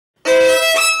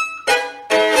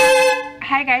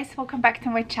Hi guys, welcome back to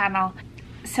my channel.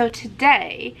 So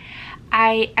today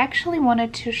I actually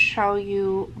wanted to show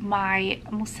you my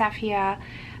Musafia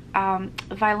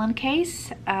violin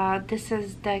case. This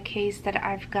is the case that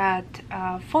I've got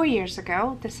 4 years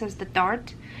ago. This is the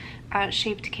dart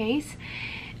shaped case.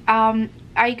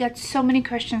 I got so many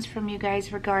questions from you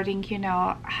guys regarding, you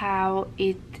know, how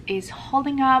it is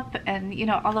holding up and, you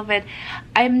know, all of it.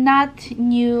 I'm not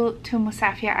new to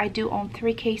Musafia. I do own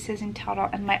 3 cases in total,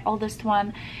 and my oldest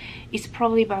one is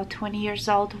probably about 20 years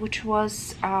old, which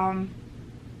was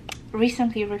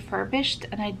recently refurbished,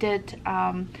 and I did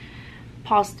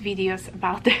post videos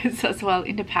about this as well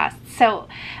in the past. So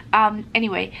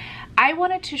anyway, I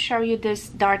wanted to show you this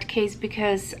dart case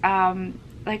because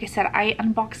like I said, I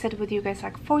unboxed it with you guys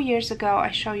like 4 years ago. I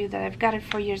show you that I've got it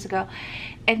 4 years ago,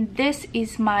 and this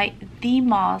is the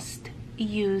most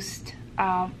used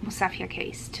Musafia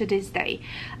case to this day.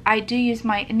 I do use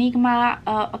my Enigma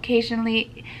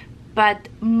occasionally, but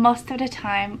most of the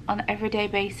time on everyday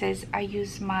basis I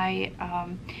use my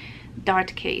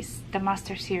dart case, the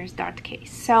Master Series dart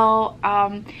case. So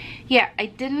yeah, I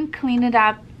didn't clean it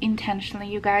up intentionally,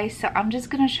 you guys, so I'm just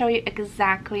gonna show you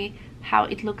exactly how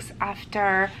it looks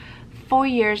after 4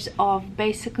 years of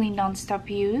basically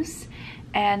non-stop use.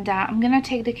 And I'm gonna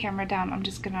take the camera down. I'm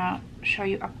just gonna show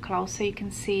you up close so you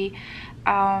can see,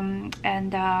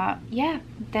 yeah,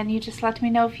 then you just let me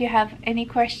know if you have any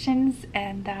questions,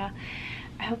 and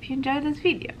I hope you enjoy this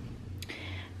video.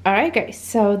 Alright guys,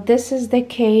 so this is the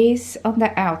case on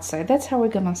the outside. That's how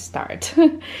we're gonna start.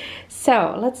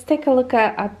 So let's take a look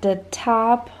at the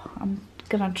top. I'm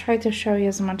gonna try to show you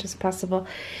as much as possible.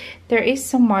 There is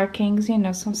some markings, you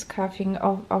know, some scuffing.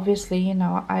 Obviously, you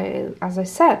know, as I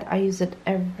said, I use it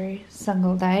every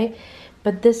single day,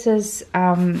 but this is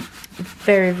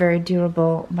very, very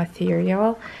durable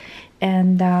material.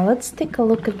 And let's take a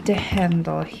look at the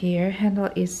handle here. Handle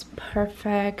is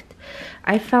perfect.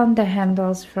 I found the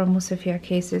handles from Musafia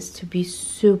cases to be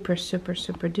super, super,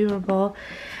 super durable.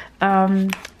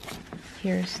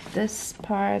 Here's this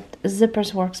part.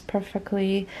 Zippers works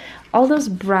perfectly. All those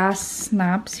brass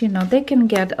snaps, you know, they can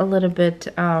get a little bit,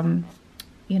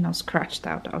 you know, scratched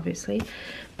out, obviously,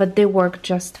 but they work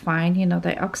just fine. You know,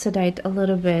 they oxidate a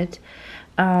little bit.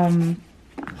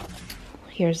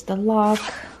 Here's the lock.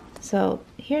 So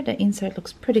here the inside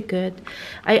looks pretty good.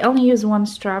 I only use 1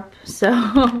 strap,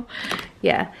 so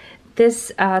yeah.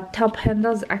 This top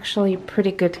handle is actually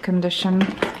pretty good condition.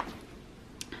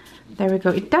 There we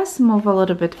go. It does move a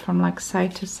little bit from like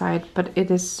side to side, but it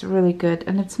is really good.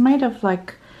 And it's made of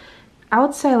like, I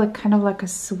would say like kind of like a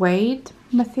suede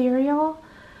material,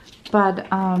 but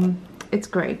it's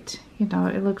great. You know,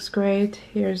 it looks great.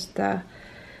 Here's the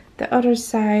other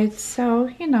side.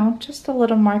 So, you know, just a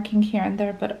little marking here and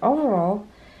there, but overall,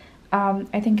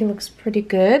 I think it looks pretty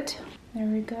good. There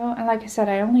we go. And like I said,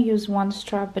 I only use 1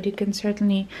 strap, but you can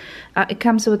certainly, it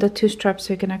comes with the 2 straps,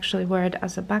 so you can actually wear it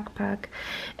as a backpack.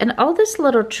 And all this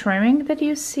little trimming that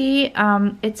you see,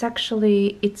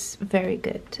 it's very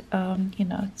good. You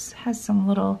know, it has some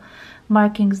little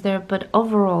markings there, but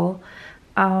overall,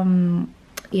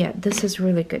 yeah, this is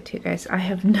really good, you guys. I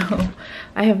have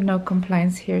no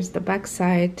complaints. Here's the back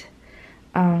side.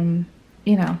 You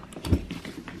know,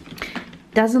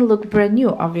 doesn't look brand new,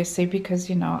 obviously, because,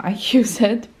 you know, I use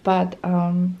it, but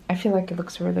I feel like it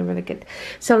looks really, really good.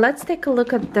 So let's take a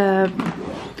look at the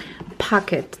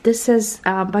pocket. This is,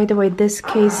 by the way, this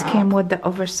case came with the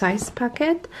oversized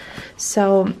pocket,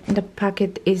 so the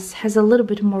pocket has a little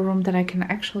bit more room that I can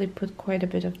actually put quite a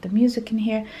bit of the music in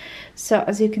here. So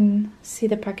as you can see,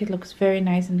 the pocket looks very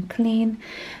nice and clean.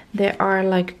 There are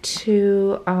like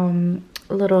 2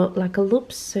 little like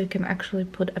loops, so you can actually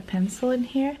put a pencil in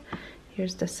here.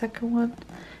 Here's the second one.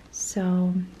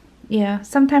 So yeah,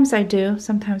 sometimes I do,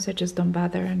 sometimes I just don't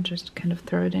bother and just kind of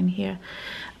throw it in here.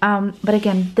 But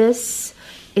again, this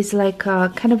is like a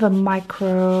kind of a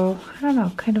micro, I don't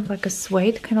know, kind of like a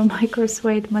suede, kind of micro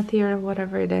suede material,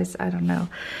 whatever it is, I don't know.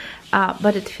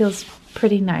 But it feels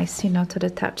pretty nice, you know, to the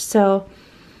touch. So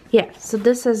yeah, so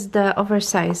this is the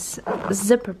oversized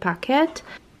zipper pocket.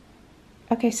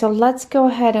 Okay, so let's go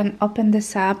ahead and open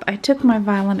this up. I took my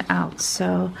violin out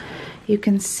so you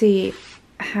can see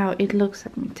how it looks.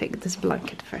 Let me take this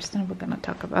blanket first and we're gonna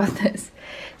talk about this.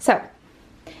 So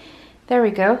there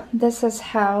we go. This is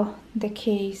how the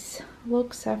case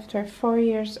looks after 4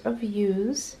 years of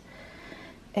use.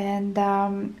 And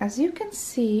as you can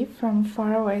see from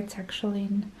far away, it's actually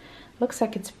looks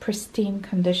like it's pristine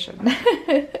condition.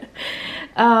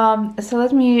 So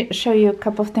let me show you a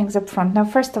couple of things up front. Now,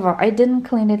 first of all, I didn't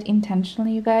clean it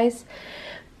intentionally, you guys,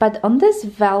 but on this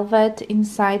velvet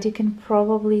inside, you can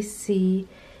probably see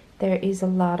there is a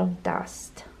lot of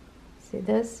dust. See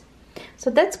this? So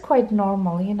that's quite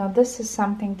normal, you know. This is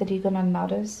something that you're gonna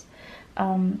notice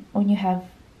when you have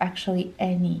actually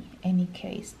any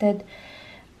case. That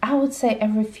I would say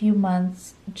every few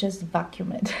months just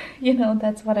vacuum it. You know,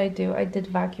 that's what I do. I did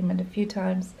vacuum it a few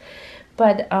times,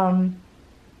 but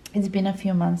it's been a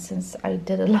few months since I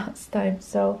did it last time,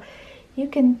 so you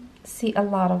can see a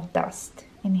lot of dust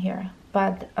in here.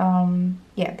 But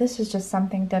yeah, this is just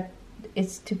something that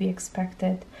is to be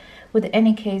expected with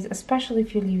any case, especially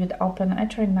if you leave it open. I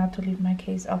try not to leave my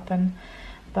case open,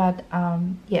 but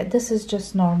yeah, this is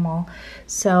just normal.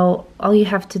 So all you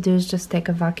have to do is just take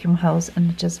a vacuum hose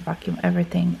and just vacuum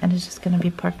everything, and it's just gonna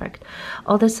be perfect.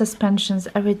 All the suspensions,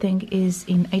 everything is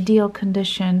in ideal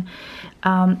condition.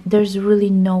 There's really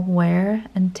no wear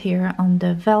and tear on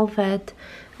the velvet.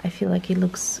 I feel like it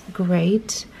looks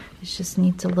great. It just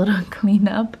needs a little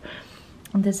cleanup.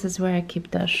 And this is where I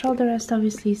keep the shoulder rest,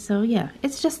 obviously. So yeah,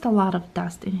 it's just a lot of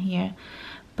dust in here.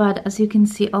 But as you can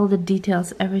see, all the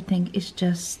details, everything is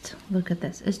just, look at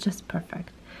this, it's just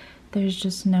perfect. There's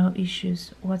just no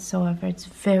issues whatsoever. It's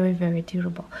very, very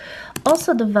durable.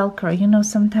 Also the Velcro, you know,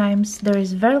 sometimes there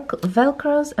is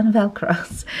Velcros and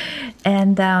Velcros.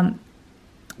 And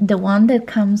the one that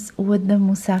comes with the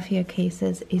Musafia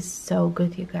cases is so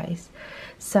good, you guys.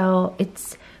 So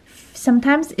it's,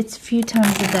 sometimes it's few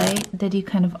times a day that you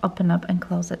kind of open up and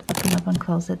close it, open up and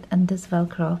close it, and this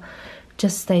Velcro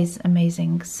just stays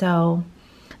amazing. So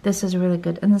this is really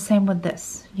good. And the same with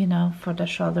this, you know, for the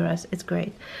shoulder rest, it's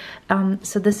great.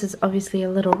 So this is obviously a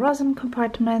little rosin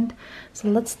compartment. So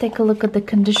let's take a look at the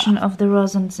condition of the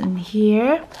rosins in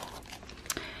here.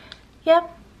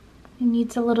 Yep, it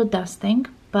needs a little dusting,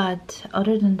 but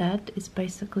other than that, it's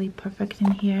basically perfect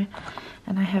in here.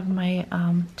 And I have my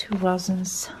 2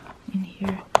 rosins in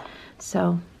here.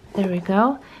 So there we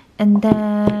go. And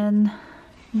then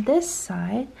this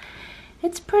side,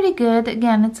 it's pretty good.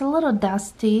 Again, it's a little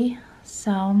dusty.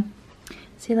 So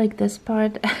see, like this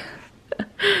part,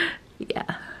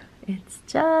 yeah, it's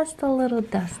just a little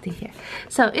dusty here.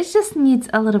 So it just needs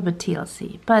a little bit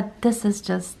TLC, but this is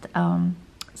just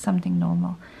something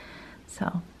normal.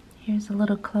 So here's a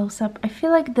little close-up. I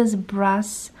feel like this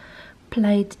brass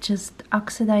plate just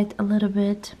oxidized a little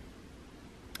bit,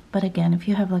 but again, if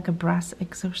you have like a brass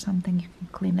X or something, you can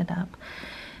clean it up.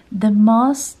 The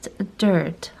most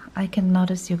dirt I can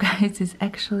notice, you guys, is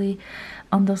actually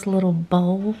on those little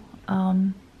bowl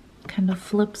kind of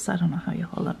flips. I don't know how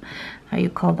you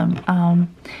call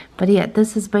them, but yeah,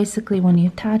 this is basically when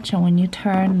you touch and when you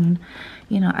turn. And,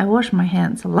 you know, I wash my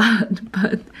hands a lot,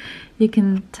 but you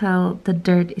can tell the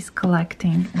dirt is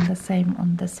collecting. And the same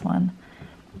on this one.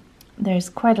 There's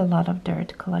quite a lot of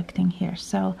dirt collecting here,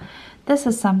 so this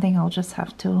is something I'll just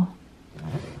have to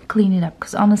clean it up,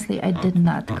 because honestly I did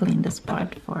not clean this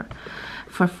part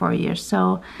for 4 years.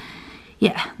 So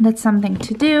yeah, that's something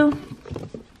to do.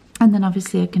 And then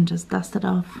obviously I can just dust it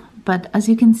off. But as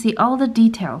you can see, all the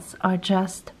details are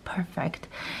just perfect.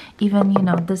 Even, you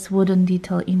know, this wooden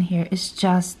detail in here is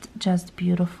just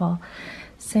beautiful.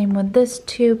 Same with this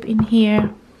tube in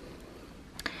here.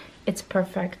 It's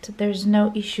perfect. There's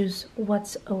no issues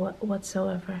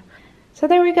whatsoever. So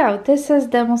there we go. This is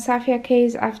the Musafia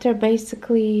case after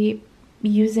basically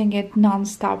using it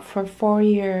non-stop for 4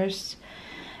 years.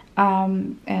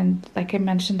 And like I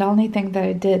mentioned, the only thing that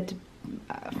I did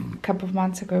a couple of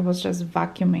months ago was just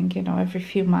vacuuming, you know, every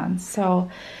few months.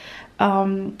 So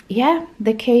yeah,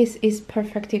 the case is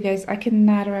perfect, you guys. I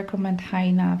cannot recommend high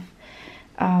enough,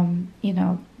 you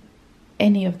know,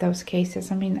 any of those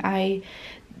cases. I mean,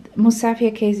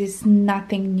 Musafia case is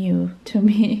nothing new to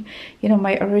me. You know,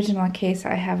 my original case,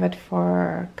 I have it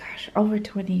for, gosh, over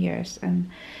 20 years. And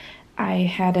I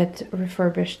had it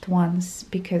refurbished once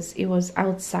because it was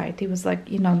outside. It was like,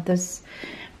 you know, this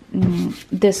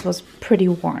was pretty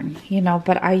worn, you know,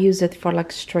 but I use it for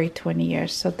like straight 20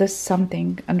 years. So this is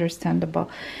something understandable.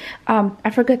 I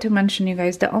forgot to mention, you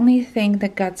guys, the only thing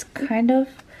that got kind of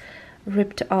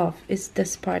ripped off is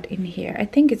this part in here. I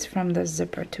think it's from the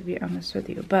zipper, to be honest with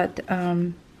you, but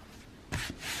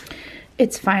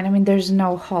it's fine. I mean, there's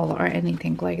no hole or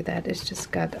anything like that. It's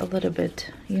just got a little bit,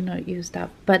 you know, used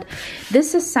up. But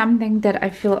this is something that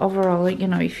I feel overall, you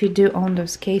know, if you do own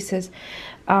those cases,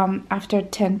 after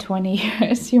 10-20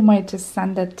 years, you might just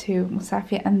send it to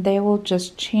Musafia and they will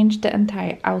just change the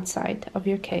entire outside of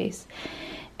your case.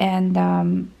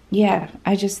 And yeah,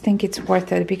 I just think it's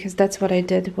worth it, because that's what I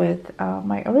did with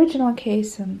my original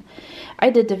case, and I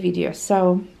did the video.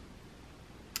 So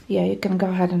yeah, you can go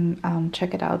ahead and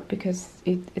check it out, because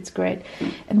it's great.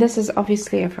 And this is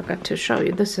obviously, I forgot to show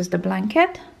you, this is the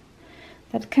blanket.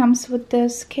 that comes with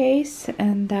this case,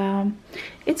 and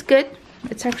it's good.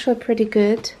 It's actually pretty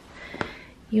good.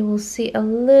 You will see a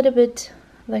little bit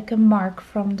like a mark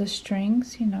from the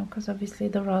strings, you know, because obviously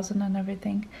the rosin and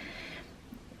everything,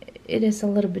 it is a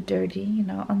little bit dirty, you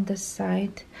know, on this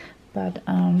side, but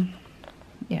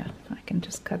yeah, I can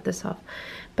just cut this off.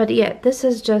 But yeah, this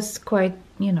is just quite,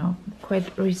 you know,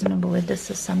 quite reasonable. This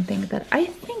is something that I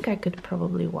think I could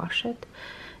probably wash it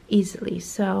easily,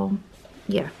 so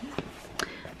yeah.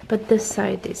 But this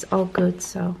side is all good,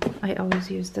 so I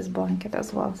always use this blanket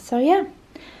as well. So yeah,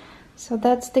 so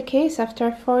that's the case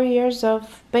after 4 years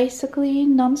of basically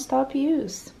non-stop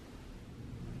use.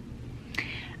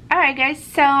 Alright guys,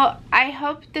 so I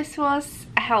hope this was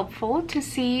helpful to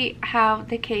see how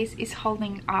the case is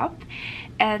holding up.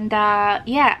 And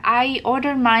yeah, I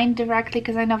ordered mine directly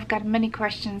because I know I've got many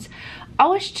questions.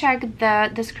 Always check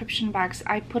the description box.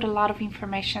 I put a lot of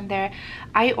information there.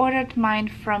 I ordered mine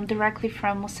directly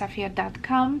from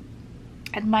musafia.com.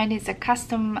 And mine is a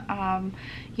custom,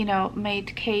 you know,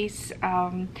 made case,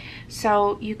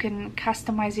 so you can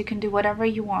customize, you can do whatever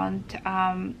you want.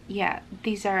 Yeah,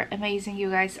 these are amazing, you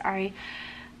guys. I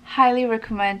highly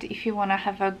recommend if you want to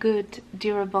have a good,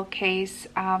 durable case.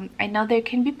 I know they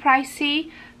can be pricey,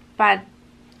 but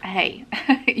hey,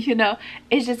 you know,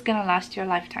 it's just gonna last your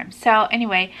lifetime. So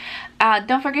anyway,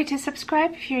 don't forget to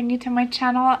subscribe if you're new to my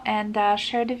channel, and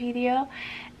share the video,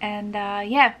 and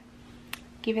yeah,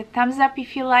 give it a thumbs up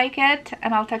if you like it,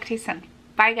 and I'll talk to you soon.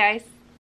 Bye guys.